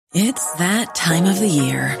It's that time of the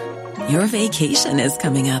year. Your vacation is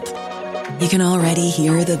coming up. You can already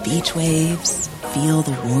hear the beach waves, feel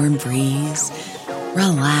the warm breeze,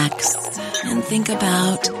 relax, and think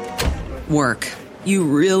about work. You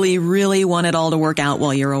really, really want it all to work out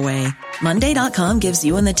while you're away. Monday.com gives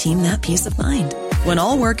you and the team that peace of mind. When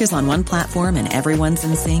all work is on one platform and everyone's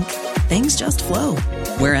in sync, things just flow.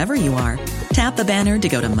 Wherever you are, tap the banner to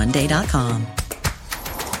go to Monday.com.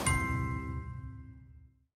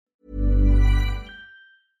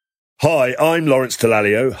 Hi, I'm Lawrence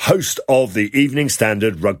Dallaglio, host of the Evening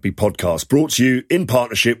Standard Rugby Podcast, brought to you in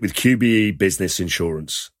partnership with QBE Business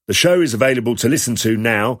Insurance. The show is available to listen to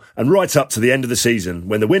now and right up to the end of the season,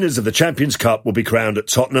 when the winners of the Champions Cup will be crowned at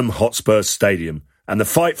Tottenham Hotspur Stadium, and the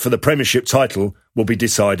fight for the Premiership title will be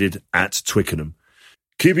decided at Twickenham.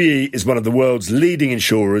 QBE is one of the world's leading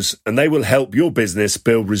insurers, and they will help your business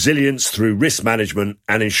build resilience through risk management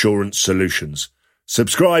and insurance solutions.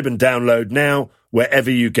 Subscribe and download now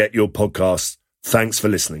wherever you get your podcasts. Thanks for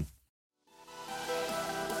listening.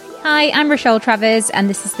 Hi, I'm Rochelle Travers, and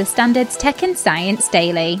this is the Standard's Tech and Science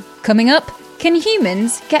Daily. Coming up, can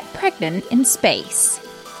humans get pregnant in space?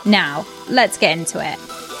 Now, let's get into it.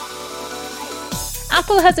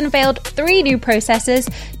 Apple has unveiled 3 new processors,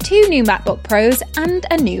 2 new MacBook Pros, and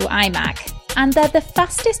a new iMac. And they're the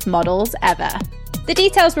fastest models ever. The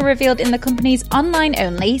details were revealed in the company's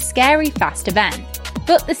online-only Scary Fast event.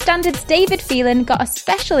 But the Standard's David Phelan got a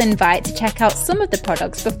special invite to check out some of the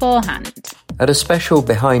products beforehand. At a special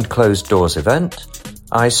behind closed doors event,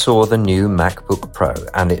 I saw the new MacBook Pro,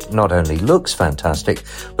 and it not only looks fantastic,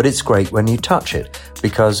 but it's great when you touch it,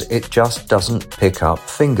 because it just doesn't pick up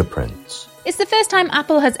fingerprints. It's the first time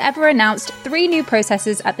Apple has ever announced 3 new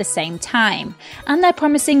processors at the same time, and they're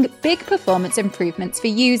promising big performance improvements for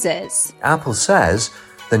users. Apple says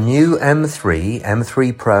the new M3,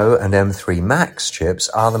 M3 Pro and M3 Max chips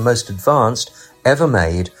are the most advanced ever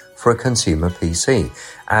made for a consumer PC,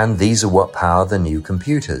 and these are what power the new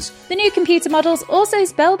computers. The new computer models also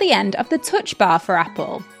spell the end of the Touch Bar for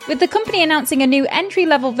Apple. With the company announcing a new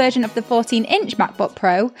entry-level version of the 14-inch MacBook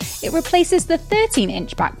Pro, it replaces the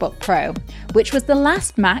 13-inch MacBook Pro, which was the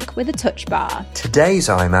last Mac with a Touch Bar. Today's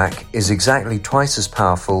iMac is exactly twice as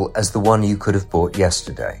powerful as the one you could have bought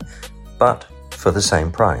yesterday, but for the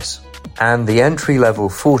same price. And the entry-level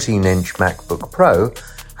 14-inch MacBook Pro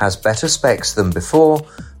has better specs than before,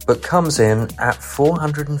 but comes in at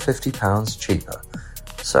 £450 cheaper.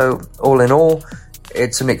 So, all in all,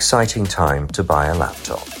 it's an exciting time to buy a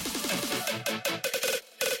laptop.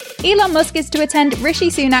 Elon Musk is to attend Rishi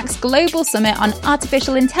Sunak's Global Summit on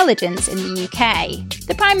Artificial Intelligence in the UK.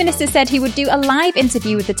 The Prime Minister said he would do a live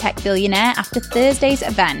interview with the tech billionaire after Thursday's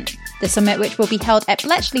event. The summit, which will be held at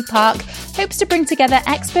Bletchley Park, hopes to bring together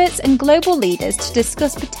experts and global leaders to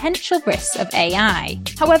discuss potential risks of AI.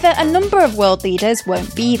 However, a number of world leaders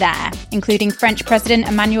won't be there, including French President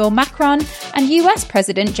Emmanuel Macron and US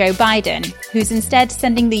President Joe Biden, who's instead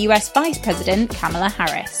sending the US Vice President Kamala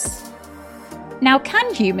Harris. Now,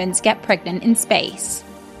 can humans get pregnant in space?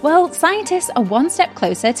 Well, scientists are one step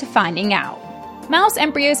closer to finding out. Mouse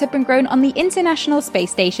embryos have been grown on the International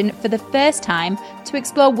Space Station for the first time to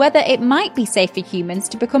explore whether it might be safe for humans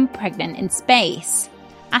to become pregnant in space.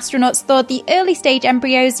 Astronauts thawed the early-stage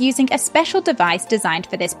embryos using a special device designed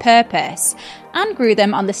for this purpose, and grew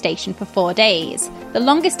them on the station for 4 days, the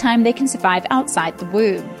longest time they can survive outside the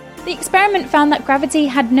womb. The experiment found that gravity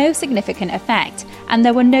had no significant effect, and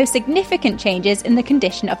there were no significant changes in the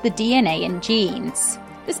condition of the DNA and genes.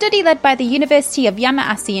 The study, led by the University of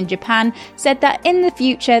Yamanashi in Japan, said that in the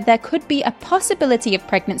future there could be a possibility of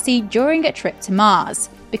pregnancy during a trip to Mars,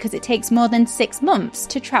 because it takes more than 6 months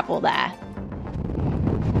to travel there.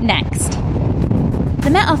 Next.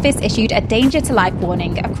 The Met Office issued a danger to life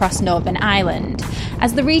warning across Northern Ireland,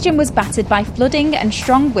 as the region was battered by flooding and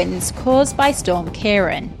strong winds caused by Storm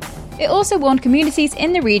Ciarán. It also warned communities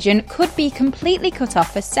in the region could be completely cut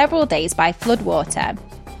off for several days by floodwater.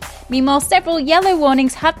 Meanwhile, several yellow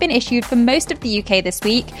warnings have been issued for most of the UK this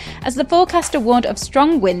week, as the forecaster warned of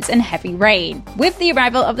strong winds and heavy rain, with the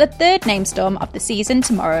arrival of the 3rd named storm of the season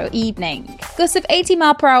tomorrow evening. Gusts of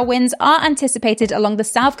 80-mile-per-hour winds are anticipated along the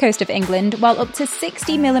south coast of England, while up to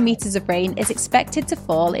 60 millimetres of rain is expected to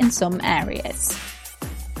fall in some areas.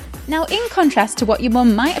 Now, in contrast to what your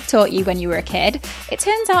mum might have taught you when you were a kid, it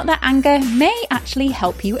turns out that anger may actually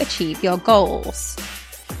help you achieve your goals.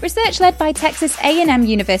 Research led by Texas A&M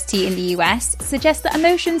University in the US suggests that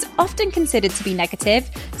emotions often considered to be negative,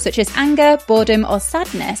 such as anger, boredom, or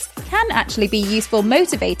sadness, can actually be useful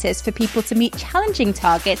motivators for people to meet challenging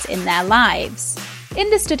targets in their lives. In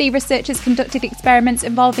the study, researchers conducted experiments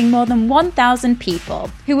involving more than 1,000 people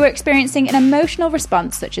who were experiencing an emotional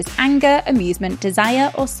response such as anger, amusement, desire,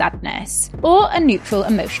 or sadness, or a neutral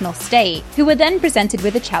emotional state, who were then presented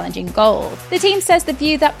with a challenging goal. The team says the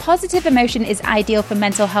view that positive emotion is ideal for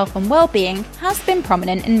mental health and well-being has been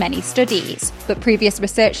prominent in many studies, but previous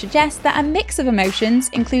research suggests that a mix of emotions,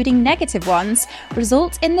 including negative ones,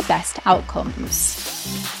 result in the best outcomes.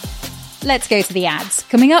 Let's go to the ads.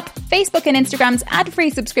 Coming up, Facebook and Instagram's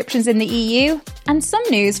ad-free subscriptions in the EU, and some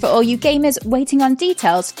news for all you gamers waiting on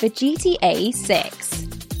details for GTA 6.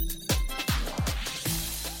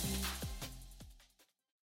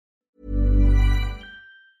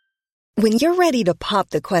 When you're ready to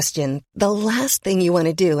pop the question, the last thing you want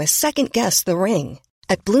to do is second-guess the ring.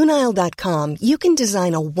 At BlueNile.com, you can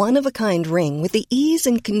design a one-of-a-kind ring with the ease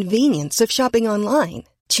and convenience of shopping online.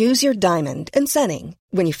 Choose your diamond and setting.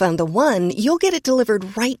 When you find the one, you'll get it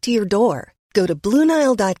delivered right to your door. Go to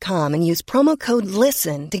BlueNile.com and use promo code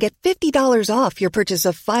LISTEN to get $50 off your purchase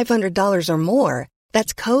of $500 or more.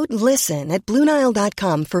 That's code LISTEN at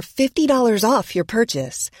BlueNile.com for $50 off your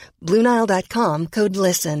purchase. BlueNile.com, code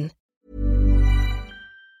LISTEN.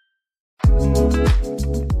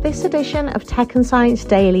 This edition of Tech and Science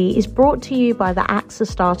Daily is brought to you by the AXA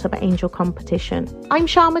Startup Angel Competition. I'm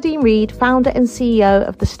Sharmadean Reed, founder and CEO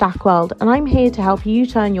of The Stack World, and I'm here to help you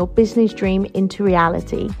turn your business dream into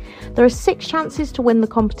reality. There are 6 chances to win the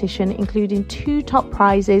competition, including 2 top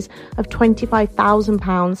prizes of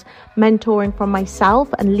 £25,000, mentoring from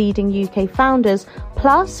myself and leading UK founders,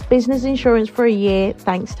 plus business insurance for a year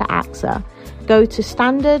thanks to AXA. Go to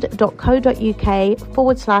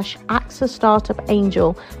standard.co.uk/AXA Startup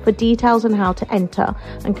Angel for details on how to enter,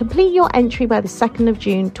 and complete your entry by the 2nd of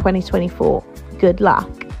June 2024. Good luck.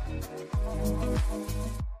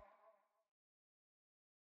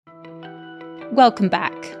 Welcome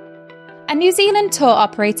back. A New Zealand tour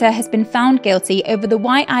operator has been found guilty over the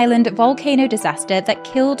White Island volcano disaster that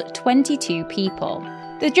killed 22 people.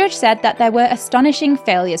 The judge said that there were astonishing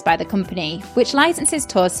failures by the company, which licenses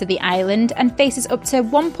tours to the island and faces up to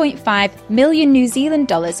 $1.5 million New Zealand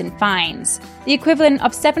dollars in fines, the equivalent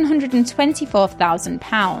of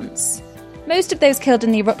 £724,000. Most of those killed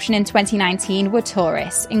in the eruption in 2019 were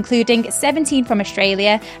tourists, including 17 from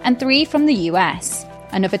Australia and 3 from the US.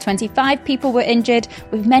 Another 25 people were injured,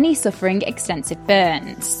 with many suffering extensive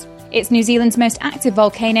burns. It's New Zealand's most active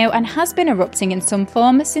volcano and has been erupting in some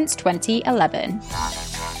form since 2011.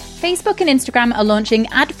 Facebook and Instagram are launching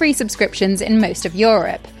ad-free subscriptions in most of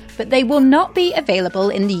Europe, but they will not be available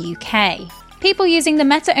in the UK. People using the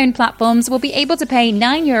Meta-owned platforms will be able to pay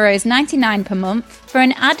 €9.99 per month for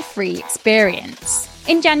an ad-free experience.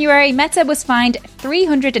 In January, Meta was fined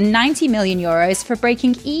 €390 million for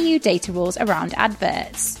breaking EU data rules around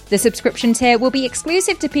adverts. The subscription tier will be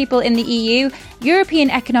exclusive to people in the EU, European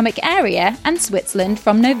Economic Area, and Switzerland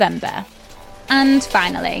from November. And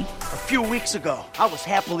finally, a few weeks ago, I was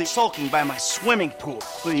happily sulking by my swimming pool.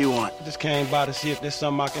 What do you want? Just came by to see if there's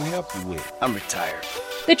something I can help you with. I'm retired.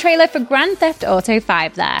 The trailer for Grand Theft Auto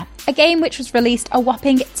 5 there, a game which was released a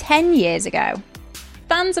whopping 10 years ago.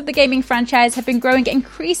 Fans of the gaming franchise have been growing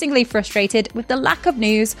increasingly frustrated with the lack of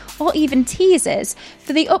news or even teasers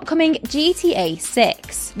for the upcoming GTA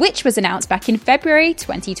 6, which was announced back in February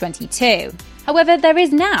 2022. However, there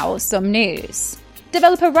is now some news.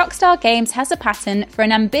 Developer Rockstar Games has a patent for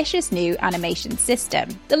an ambitious new animation system.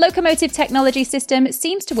 The locomotive technology system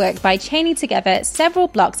seems to work by chaining together several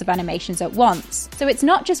blocks of animations at once, so it's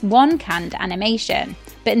not just one canned animation,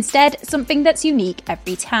 but instead something that's unique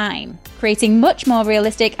every time, creating much more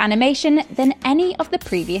realistic animation than any of the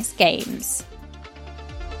previous games.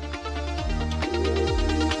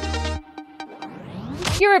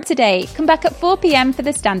 You're up to date. Come back at 4 p.m. for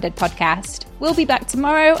the Standard podcast. We'll be back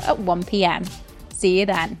tomorrow at 1 p.m. See you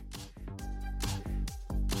then.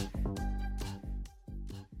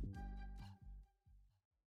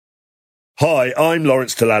 Hi, I'm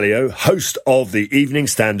Lawrence Dallaglio, host of the Evening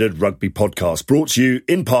Standard Rugby podcast, brought to you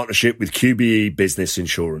in partnership with QBE Business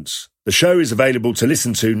Insurance. The show is available to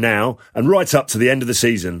listen to now and right up to the end of the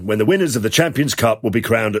season, when the winners of the Champions Cup will be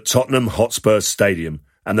crowned at Tottenham Hotspur Stadium,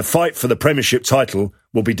 and the fight for the Premiership title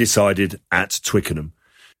will be decided at Twickenham.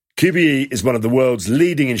 QBE is one of the world's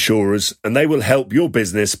leading insurers, and they will help your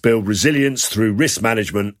business build resilience through risk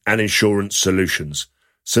management and insurance solutions.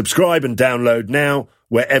 Subscribe and download now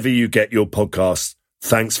wherever you get your podcasts.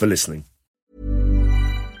 Thanks for listening.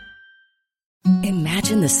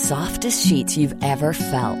 Imagine the softest sheets you've ever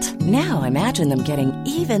felt. Now imagine them getting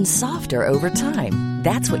even softer over time.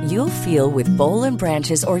 That's what you'll feel with Boll &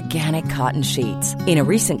 Branch's organic cotton sheets. In a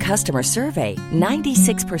recent customer survey,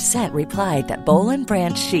 96% replied that Boll &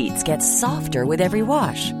 Branch sheets get softer with every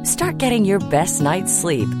wash. Start getting your best night's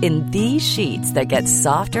sleep in these sheets that get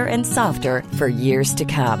softer and softer for years to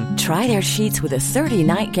come. Try their sheets with a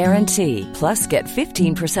 30-night guarantee. Plus, get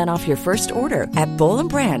 15% off your first order at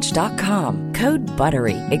bollandbranch.com. Code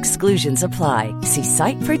BUTTERY. Exclusions apply. See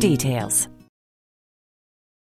site for details.